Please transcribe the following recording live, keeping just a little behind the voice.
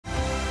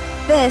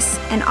This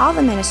and all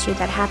the ministry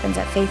that happens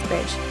at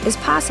Faithbridge is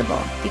possible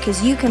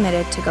because you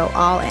committed to go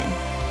all in.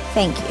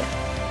 Thank you.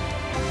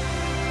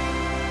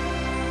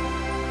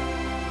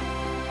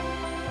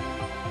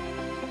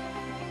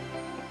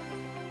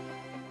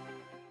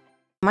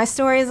 My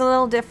story is a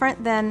little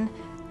different than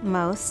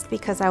most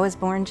because I was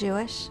born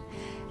Jewish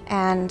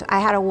and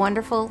I had a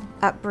wonderful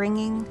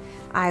upbringing.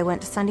 I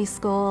went to Sunday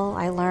school,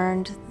 I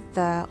learned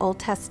the Old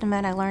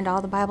Testament, I learned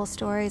all the Bible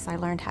stories, I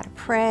learned how to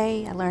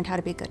pray, I learned how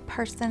to be a good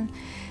person.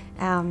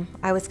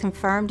 I was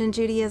confirmed in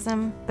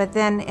Judaism, but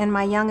then in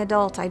my young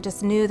adult I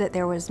just knew that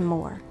there was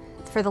more.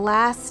 For the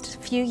last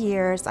few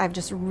years I've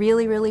just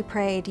really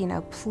prayed,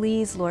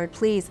 please Lord,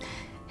 please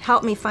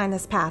help me find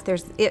this path.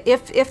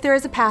 If there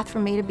is a path for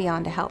me to be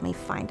on, to help me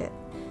find it.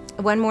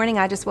 One morning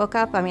I just woke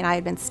up. I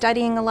had been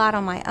studying a lot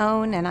on my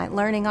own and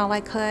learning all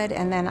I could,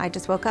 and then I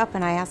just woke up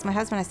and I asked my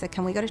husband, I said,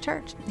 can we go to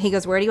church? He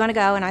goes, where do you want to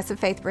go? And I said,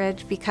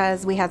 Faithbridge,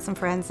 because we had some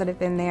friends that had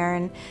been there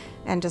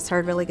and just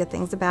heard really good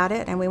things about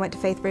it. And we went to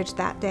Faithbridge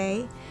that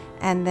day,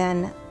 and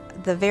then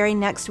the very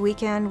next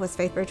weekend was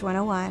Faithbridge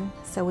 101,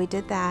 so we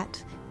did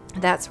that.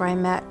 That's where I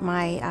met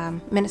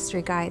my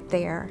ministry guide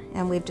there,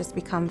 and we've just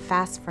become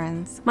fast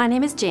friends. My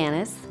name is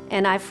Janice,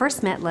 and I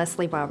first met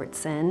Leslie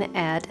Robertson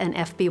at an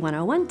FB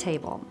 101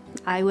 table.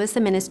 I was the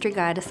ministry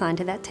guide assigned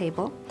to that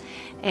table,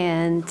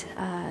 and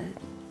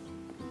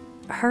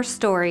her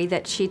story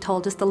that she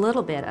told just a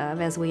little bit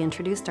of as we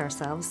introduced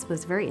ourselves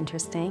was very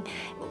interesting.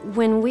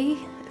 When we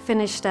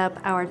finished up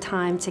our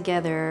time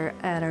together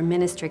at our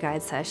ministry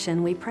guide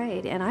session, we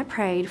prayed, and I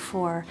prayed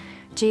for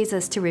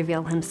Jesus to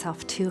reveal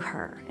himself to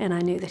her, and I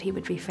knew that he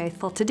would be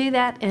faithful to do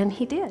that, and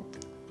he did.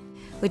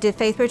 We did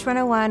Faithbridge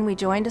 101, we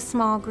joined a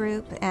small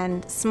group,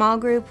 and small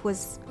group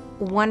was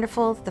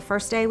wonderful. The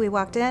first day we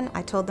walked in,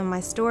 I told them my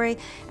story,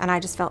 and I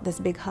just felt this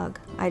big hug.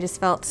 I just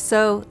felt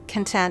so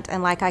content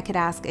and like I could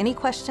ask any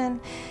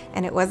question,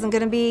 and it wasn't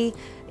going to be,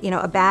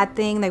 a bad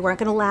thing. They weren't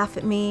going to laugh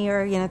at me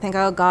or, think,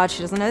 oh God,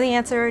 she doesn't know the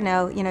answer.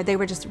 No, they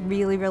were just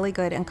really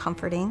good and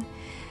comforting.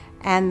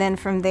 And then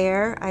from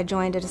there, I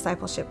joined a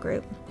discipleship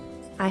group.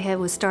 I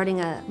was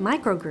starting a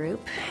micro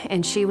group,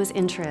 and she was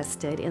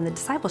interested in the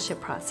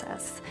discipleship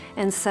process.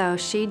 And so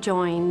she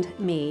joined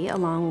me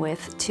along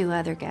with two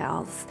other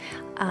gals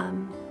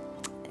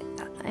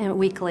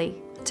weekly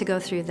to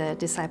go through the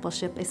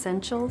discipleship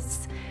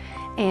essentials.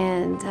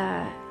 And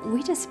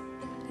we just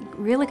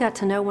really got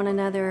to know one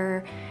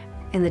another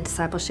in the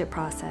discipleship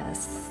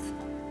process.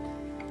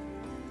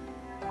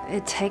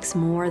 It takes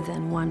more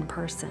than one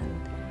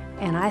person.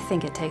 And I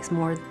think it takes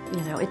more,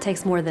 it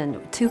takes more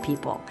than two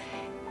people.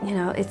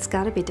 It's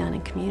got to be done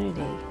in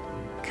community.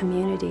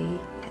 Community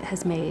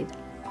has made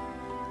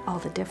all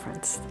the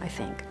difference, I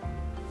think.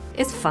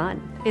 It's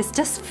fun. It's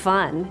just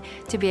fun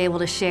to be able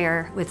to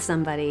share with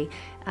somebody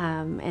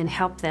and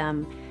help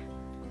them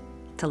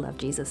to love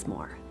Jesus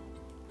more.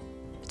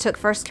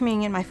 Took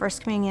my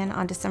first communion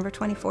on December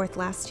 24th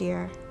last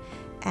year,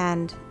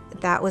 and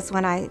that was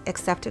when I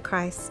accepted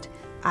Christ.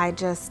 I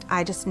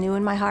just knew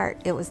in my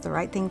heart it was the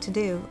right thing to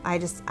do.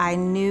 I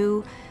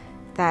knew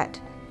that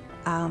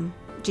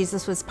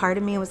Jesus was part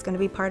of me and was going to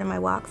be part of my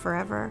walk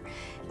forever,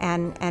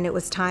 and it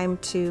was time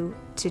to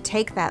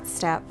take that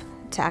step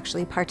to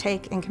actually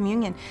partake in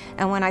communion.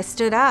 And when I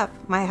stood up,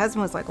 my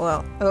husband was like,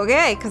 well,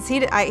 okay, because he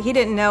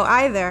didn't know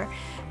either.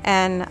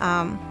 And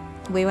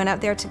we went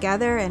up there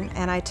together,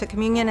 and I took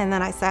communion, and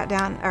then I sat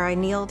down, or I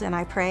kneeled and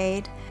I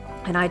prayed,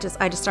 and I just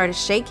started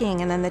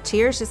shaking, and then the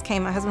tears just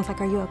came. My husband's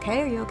like, are you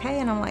okay? Are you okay?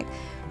 And I'm like,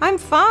 I'm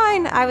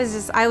fine. I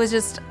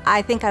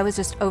think I was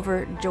just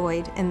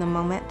overjoyed in the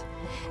moment.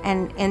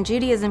 And in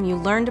Judaism, you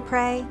learn to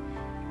pray,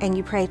 and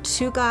you pray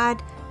to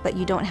God, but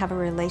you don't have a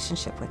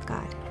relationship with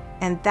God.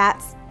 And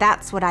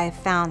that's what I have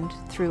found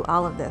through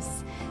all of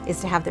this,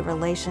 is to have the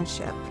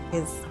relationship,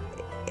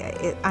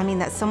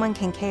 that someone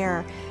can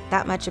care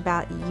that much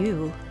about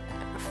you.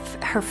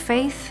 Her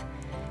faith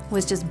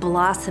was just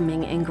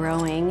blossoming and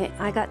growing.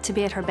 I got to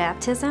be at her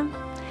baptism.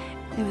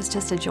 It was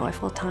just a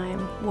joyful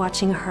time,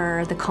 watching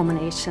her, the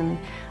culmination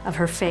of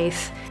her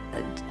faith.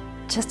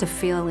 Just a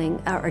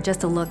feeling, or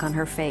just a look on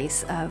her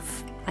face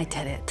of, I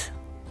did it.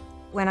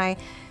 When I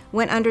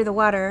went under the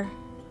water,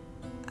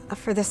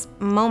 for this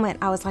moment,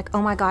 I was like,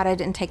 oh my God, I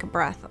didn't take a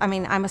breath.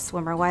 I'm a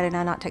swimmer, why did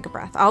I not take a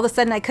breath? All of a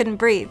sudden I couldn't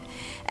breathe.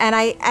 And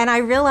I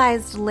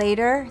realized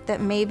later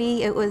that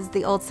maybe it was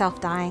the old self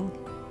dying.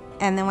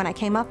 And then when I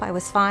came up, I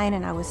was fine,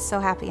 and I was so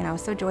happy, and I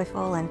was so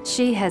joyful. And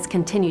she has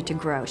continued to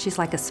grow. She's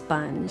like a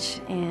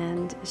sponge,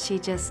 and she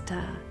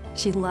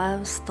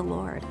loves the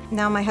Lord.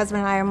 Now my husband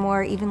and I are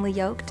more evenly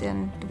yoked,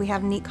 and we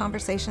have neat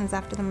conversations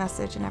after the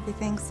message and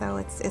everything, so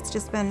it's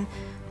just been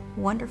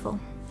wonderful.